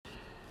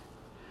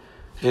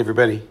Hey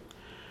everybody,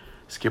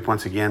 Skip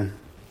once again.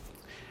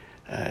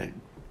 Kind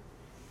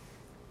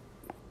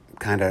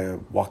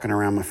of walking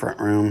around my front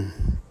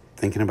room,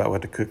 thinking about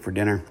what to cook for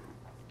dinner.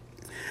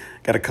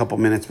 Got a couple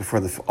minutes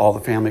before all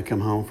the family come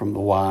home from the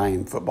Y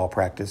and football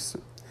practice.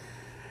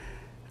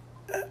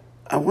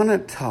 I want to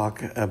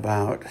talk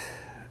about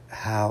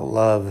how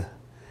love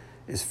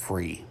is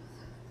free.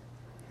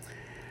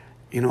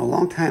 You know, a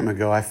long time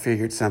ago, I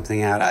figured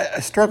something out. I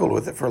struggled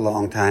with it for a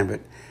long time, but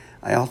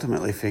I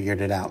ultimately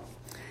figured it out.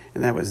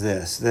 And that was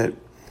this, that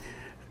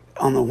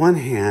on the one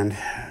hand,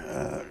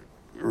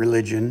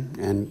 religion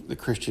and the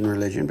Christian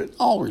religion, but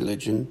all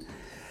religion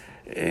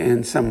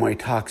in some way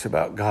talks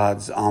about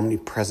God's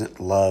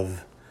omnipresent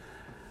love,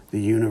 the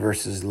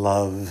universe's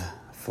love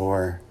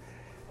for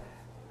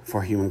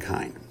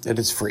humankind, that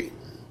it's free,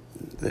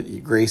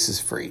 that grace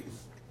is free.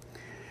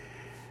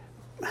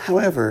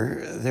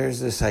 However, there's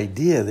this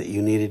idea that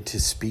you needed to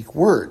speak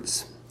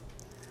words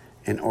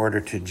in order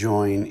to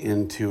join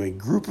into a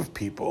group of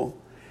people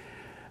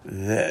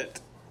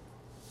that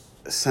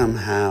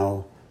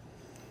somehow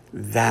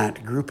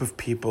that group of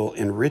people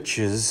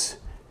enriches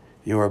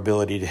your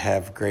ability to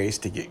have grace,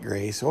 to get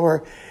grace,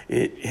 or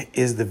it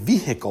is the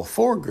vehicle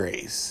for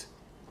grace.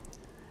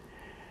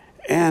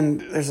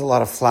 And there's a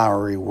lot of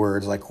flowery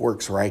words like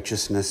works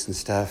righteousness and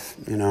stuff,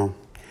 you know.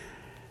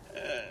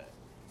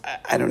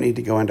 I don't need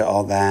to go into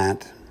all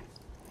that.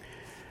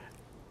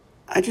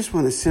 I just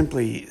want to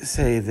simply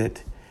say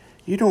that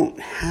you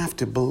don't have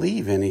to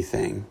believe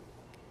anything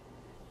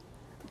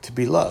to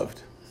be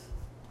loved.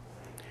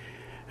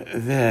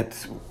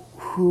 That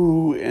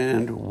who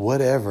and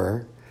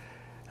whatever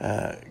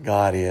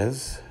God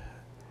is,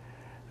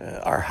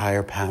 our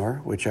higher power,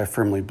 which I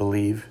firmly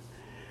believe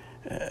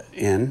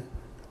in,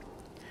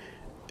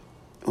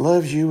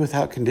 loves you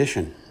without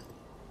condition.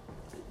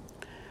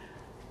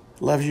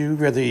 Loves you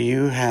whether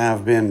you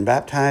have been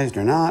baptized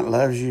or not,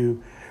 loves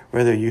you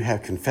whether you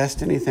have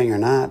confessed anything or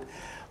not,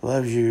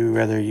 loves you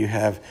whether you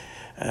have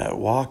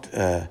walked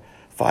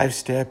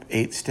 5-step,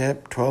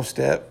 8-step,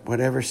 12-step,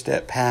 whatever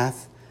step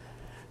path.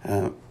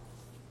 As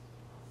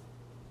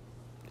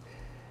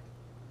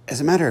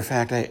a matter of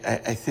fact,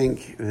 I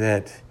think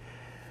that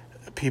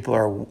people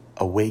are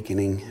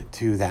awakening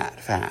to that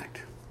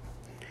fact.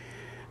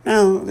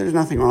 Now, there's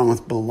nothing wrong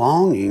with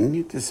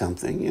belonging to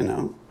something, you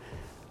know.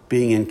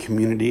 Being in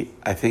community,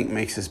 I think,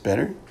 makes us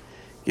better,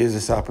 gives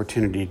us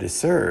opportunity to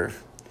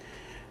serve.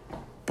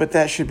 But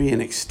that should be an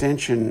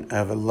extension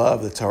of a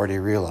love that's already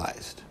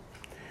realized.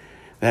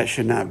 That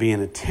should not be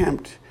an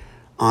attempt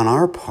on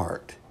our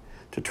part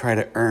to try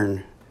to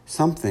earn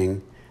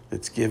something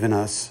that's given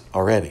us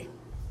already.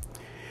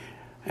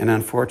 And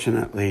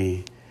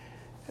unfortunately,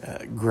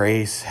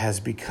 grace has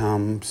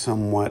become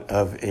somewhat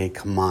of a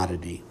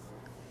commodity.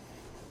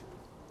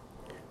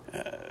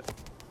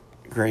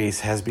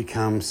 Grace has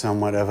become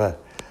somewhat of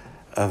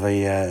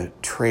a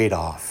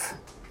trade-off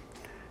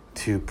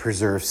to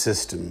preserve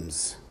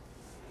systems.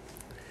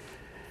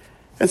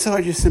 And so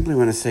I just simply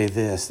want to say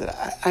this,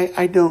 that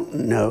I don't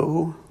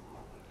know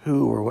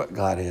who or what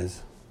God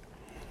is.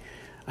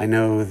 I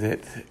know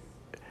that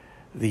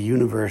the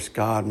universe,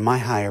 God, my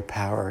higher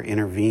power,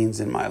 intervenes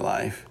in my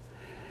life.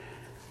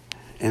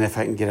 And if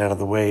I can get out of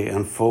the way,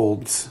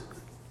 unfolds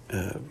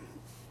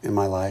in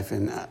my life.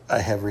 And I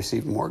have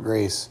received more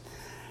grace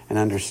and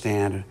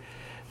understand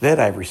that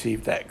I've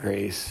received that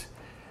grace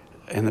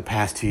in the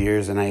past 2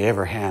 years than I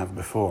ever have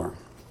before.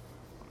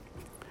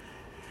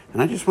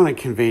 And I just want to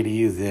convey to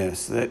you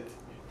this, that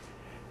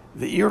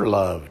you're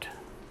loved.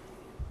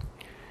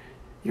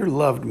 You're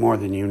loved more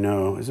than you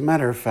know. As a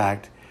matter of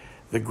fact,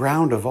 the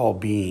ground of all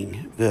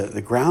being, the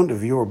ground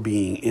of your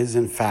being is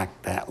in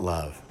fact that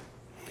love.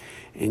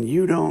 And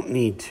you don't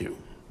need to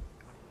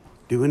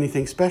do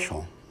anything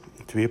special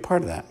to be a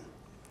part of that.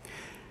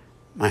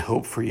 My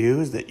hope for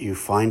you is that you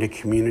find a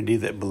community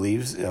that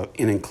believes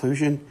in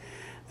inclusion,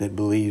 that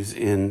believes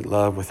in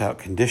love without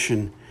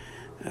condition,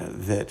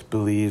 that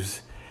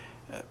believes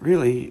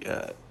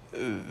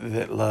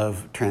that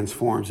love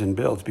transforms and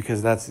builds,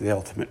 because that's the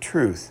ultimate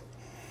truth.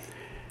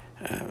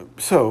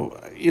 So,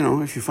 you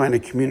know, if you find a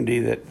community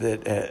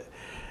that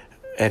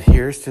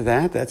adheres to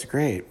that, that's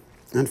great.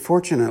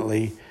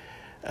 Unfortunately,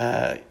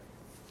 I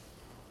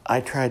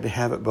tried to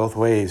have it both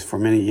ways for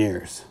many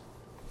years.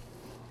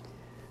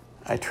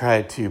 I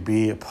tried to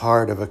be a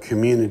part of a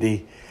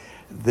community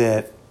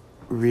that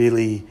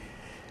really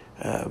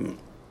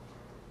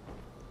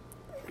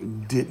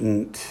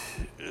didn't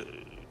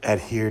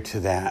adhere to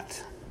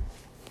that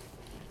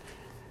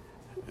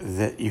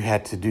you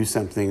had to do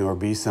something or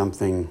be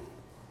something.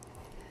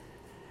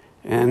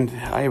 And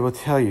I will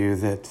tell you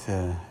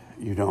that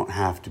you don't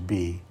have to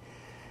be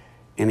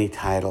any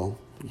title.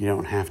 You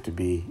don't have to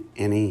be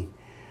any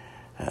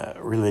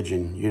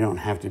religion. You don't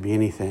have to be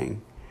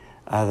anything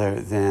other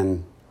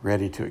than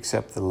ready to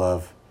accept the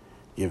love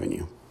given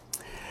you.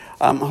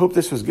 I hope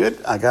this was good.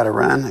 I got to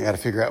run. I got to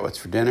figure out what's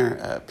for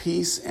dinner.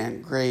 Peace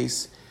and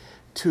grace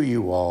to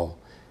you all.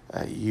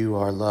 You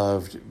are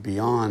loved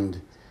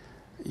beyond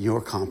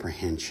your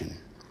comprehension.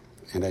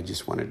 And I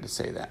just wanted to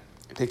say that.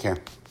 Take care.